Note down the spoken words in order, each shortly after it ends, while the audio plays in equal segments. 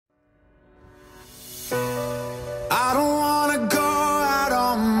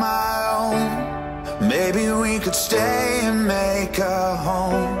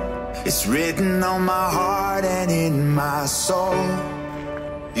It's written on my heart and in my soul.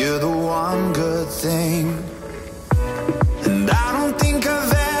 You're the one good thing. And I don't think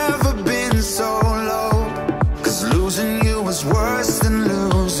I've ever been so low, 'cause losing you was worse than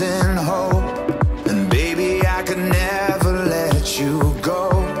losing hope. And baby, I could never let you go.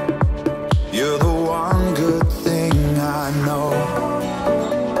 You're the one good thing I know.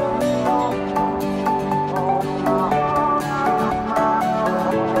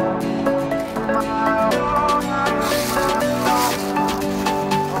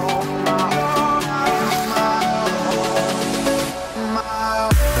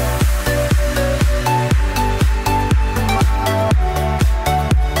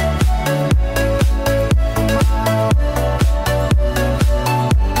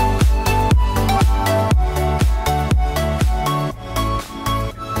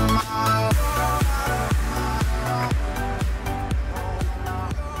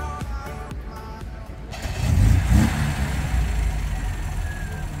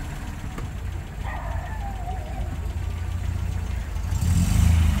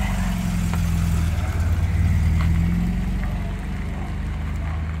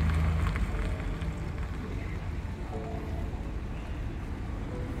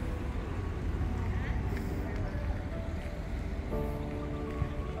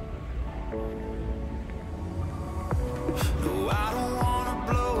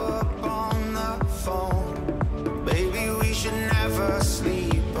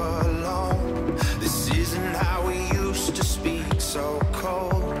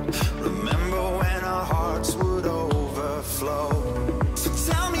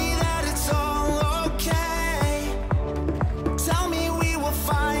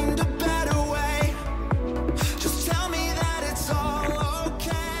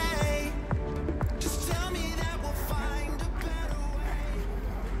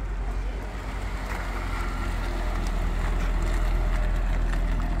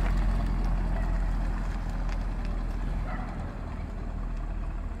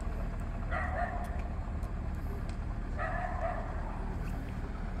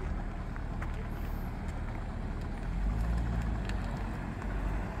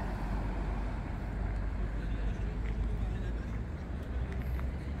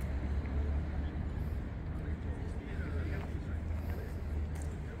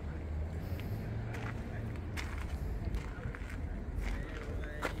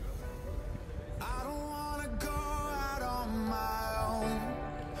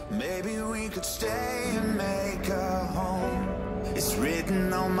 Maybe we could stay and make a home. It's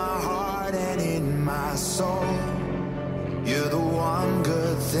written on my heart and in my soul. You're the one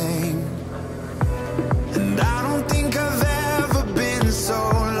good thing. And I don't think I've ever been so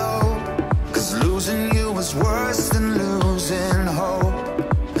low, 'cause losing you was worse than losing hope.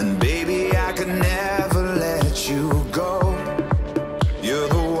 And baby, I could never let you go. You're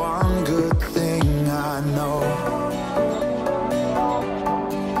the one good thing I know.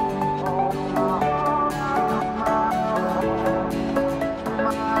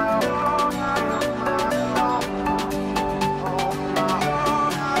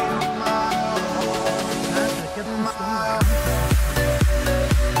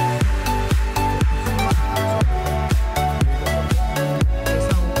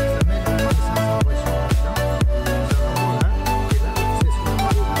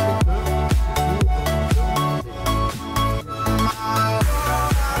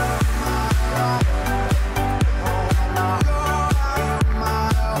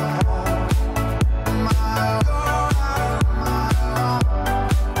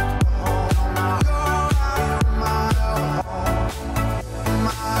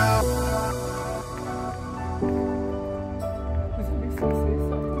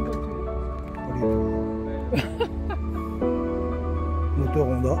 Moteur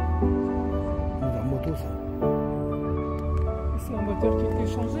Honda. Moteur moto ça. C'est un moteur qui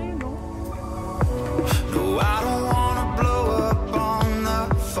était changé, non? No, I don't wanna blow up on the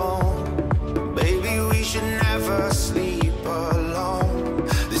phone. Baby, we should never sleep alone.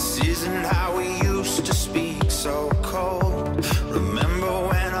 This isn't how we used to speak so cold. Remember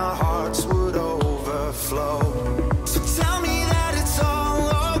when our hearts would overflow. So tell me that it's all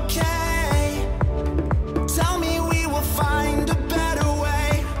okay. Tell me we will find a better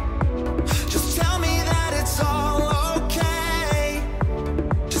way. Just tell me that it's all okay.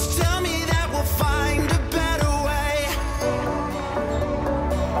 Just tell me that we'll find a better way.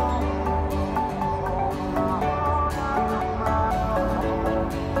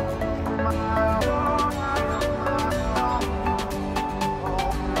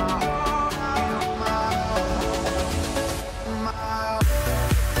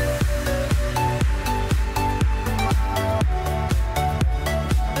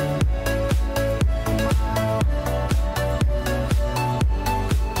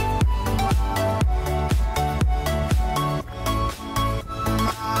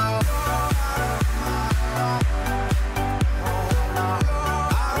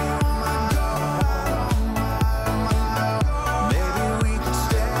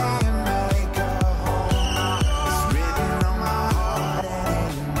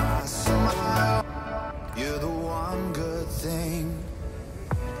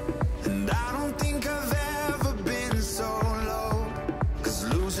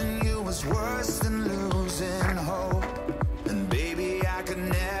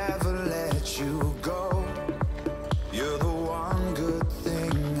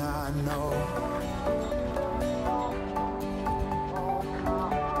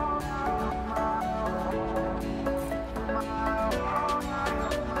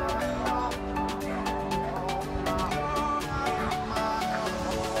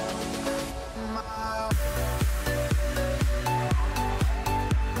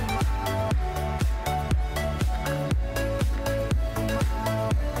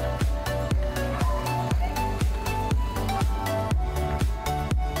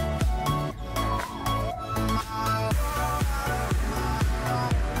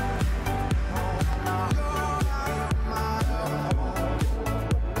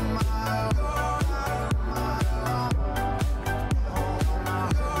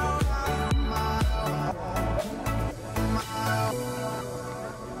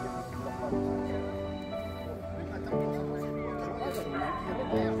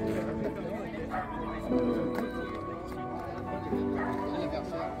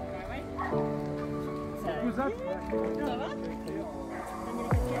 Ça va?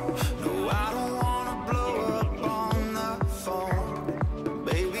 No, I don't